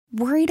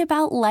Worried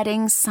about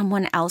letting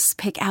someone else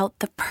pick out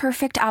the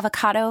perfect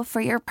avocado for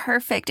your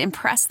perfect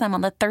impress them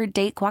on the third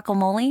date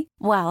guacamole?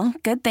 Well,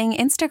 good thing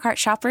Instacart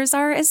shoppers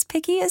are as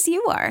picky as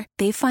you are.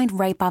 They find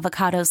ripe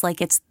avocados like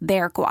it's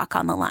their guac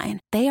on the line.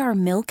 They are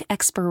milk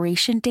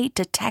expiration date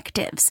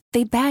detectives.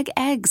 They bag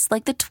eggs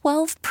like the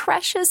 12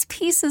 precious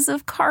pieces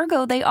of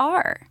cargo they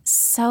are.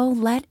 So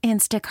let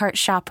Instacart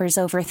shoppers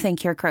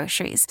overthink your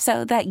groceries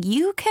so that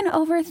you can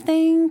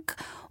overthink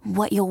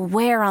what you'll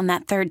wear on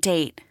that third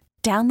date.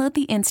 Download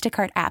the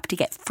Instacart app to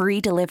get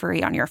free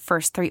delivery on your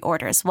first 3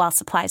 orders while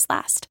supplies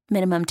last.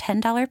 Minimum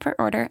 $10 per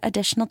order.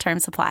 Additional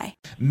terms apply.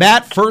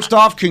 Matt, first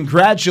off,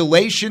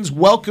 congratulations.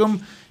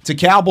 Welcome to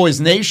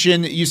Cowboys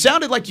Nation. You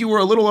sounded like you were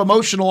a little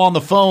emotional on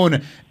the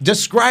phone.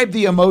 Describe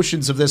the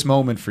emotions of this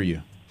moment for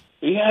you.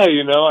 Yeah,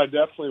 I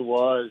definitely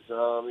was.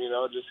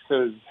 Just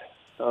because,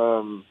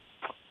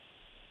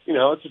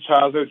 it's a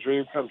childhood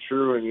dream come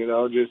true.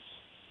 And, just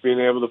being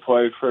able to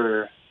play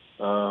for,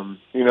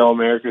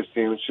 America's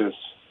team,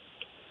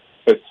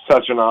 it's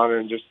such an honor,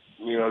 and just,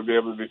 to be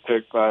able to be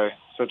picked by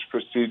such a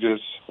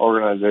prestigious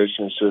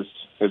organization,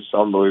 it's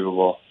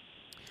unbelievable.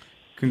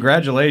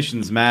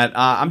 Congratulations, Matt.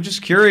 I'm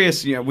just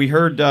curious. We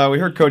heard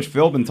Coach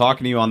Philbin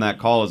talking to you on that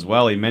call as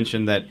well. He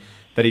mentioned that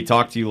he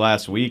talked to you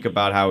last week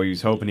about how he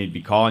was hoping he'd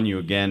be calling you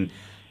again.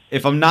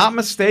 If I'm not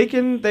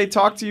mistaken, they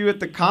talked to you at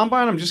the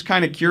Combine. I'm just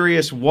kind of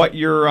curious what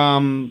your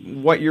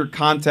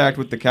contact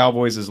with the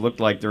Cowboys has looked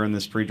like during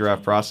this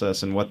pre-draft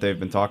process and what they've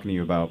been talking to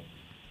you about.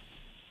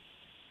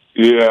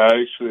 Yeah,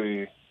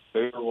 actually,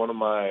 they were one of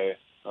my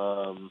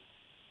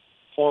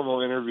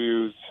formal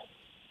interviews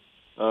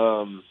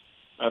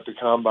at the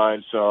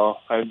Combine, so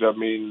I ended up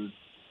meeting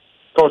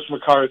Coach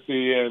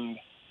McCarthy and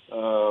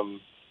the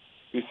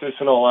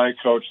assistant O-line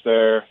coach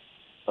there.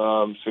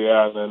 And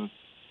then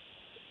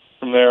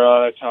from there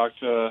on, I talked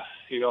to,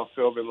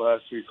 Philbin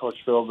last week, Coach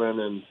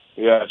Philbin, and,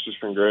 it's just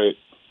been great.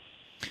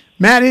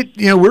 Matt,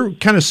 we're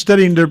kind of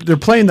studying, they're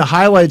playing the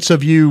highlights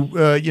of you,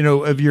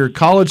 of your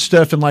college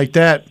stuff and like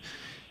that.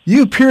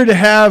 You appear to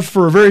have,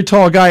 for a very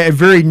tall guy, a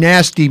very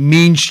nasty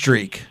mean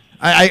streak.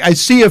 I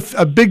see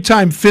a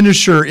big-time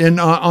finisher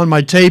on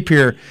my tape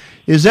here.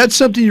 Is that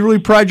something you really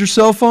pride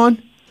yourself on?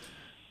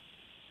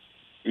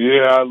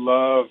 Yeah, I'm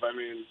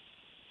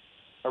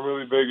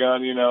really big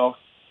on,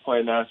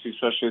 playing nasty,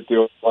 especially at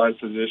the O-line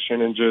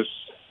position, and just,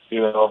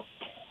 being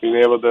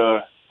able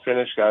to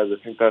finish guys.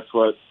 I think that's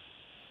what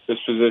this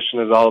position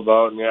is all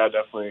about, and, I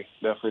definitely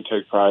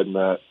take pride in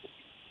that.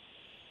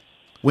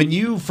 When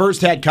you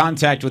first had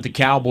contact with the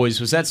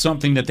Cowboys, was that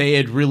something that they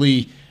had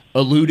really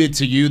alluded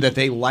to you, that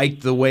they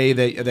liked the way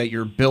that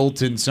you're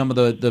built and some of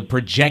the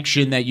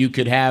projection that you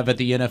could have at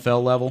the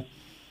NFL level?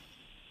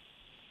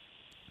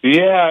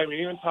 Yeah,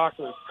 even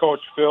talking with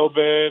Coach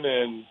Philbin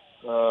and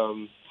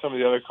some of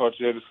the other coaches,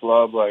 they just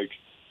love,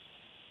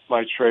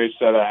 my traits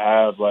that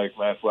I have, like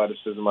my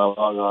athleticism, my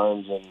long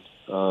arms,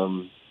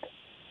 and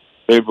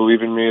they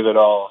believe in me that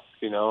I'll,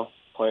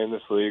 play in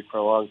this league for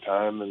a long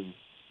time, and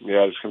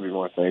just going to be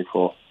more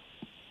thankful.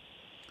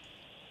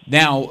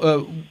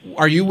 Now,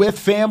 are you with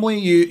family?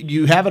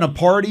 You having a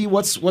party?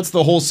 What's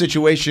the whole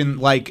situation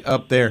like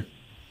up there?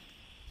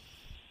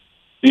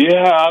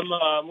 Yeah,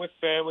 I'm with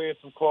family and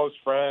some close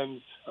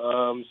friends.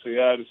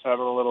 Just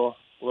having a little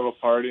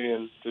party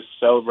and just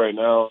celebrate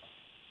now.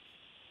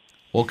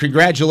 Well,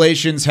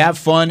 congratulations. Have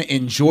fun.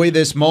 Enjoy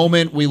this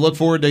moment. We look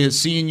forward to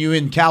seeing you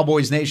in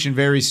Cowboys Nation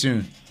very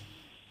soon.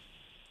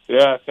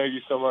 Yeah, thank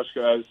you so much,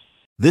 guys.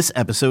 This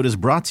episode is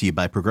brought to you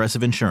by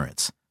Progressive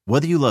Insurance.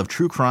 Whether you love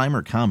true crime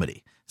or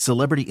comedy,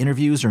 celebrity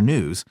interviews or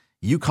news,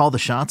 you call the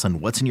shots on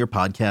what's in your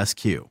podcast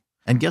queue.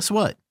 And guess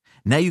what?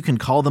 Now you can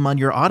call them on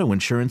your auto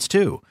insurance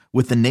too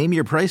with the Name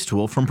Your Price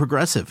tool from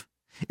Progressive.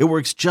 It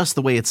works just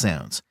the way it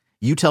sounds.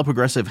 You tell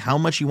Progressive how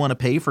much you want to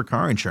pay for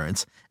car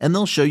insurance, and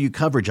they'll show you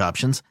coverage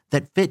options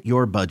that fit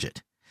your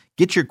budget.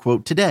 Get your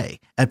quote today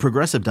at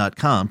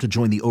Progressive.com to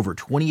join the over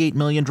 28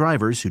 million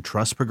drivers who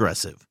trust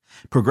Progressive.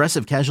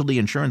 Progressive Casualty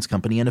Insurance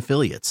Company and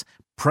Affiliates.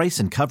 Price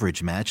and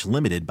coverage match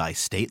limited by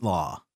state law.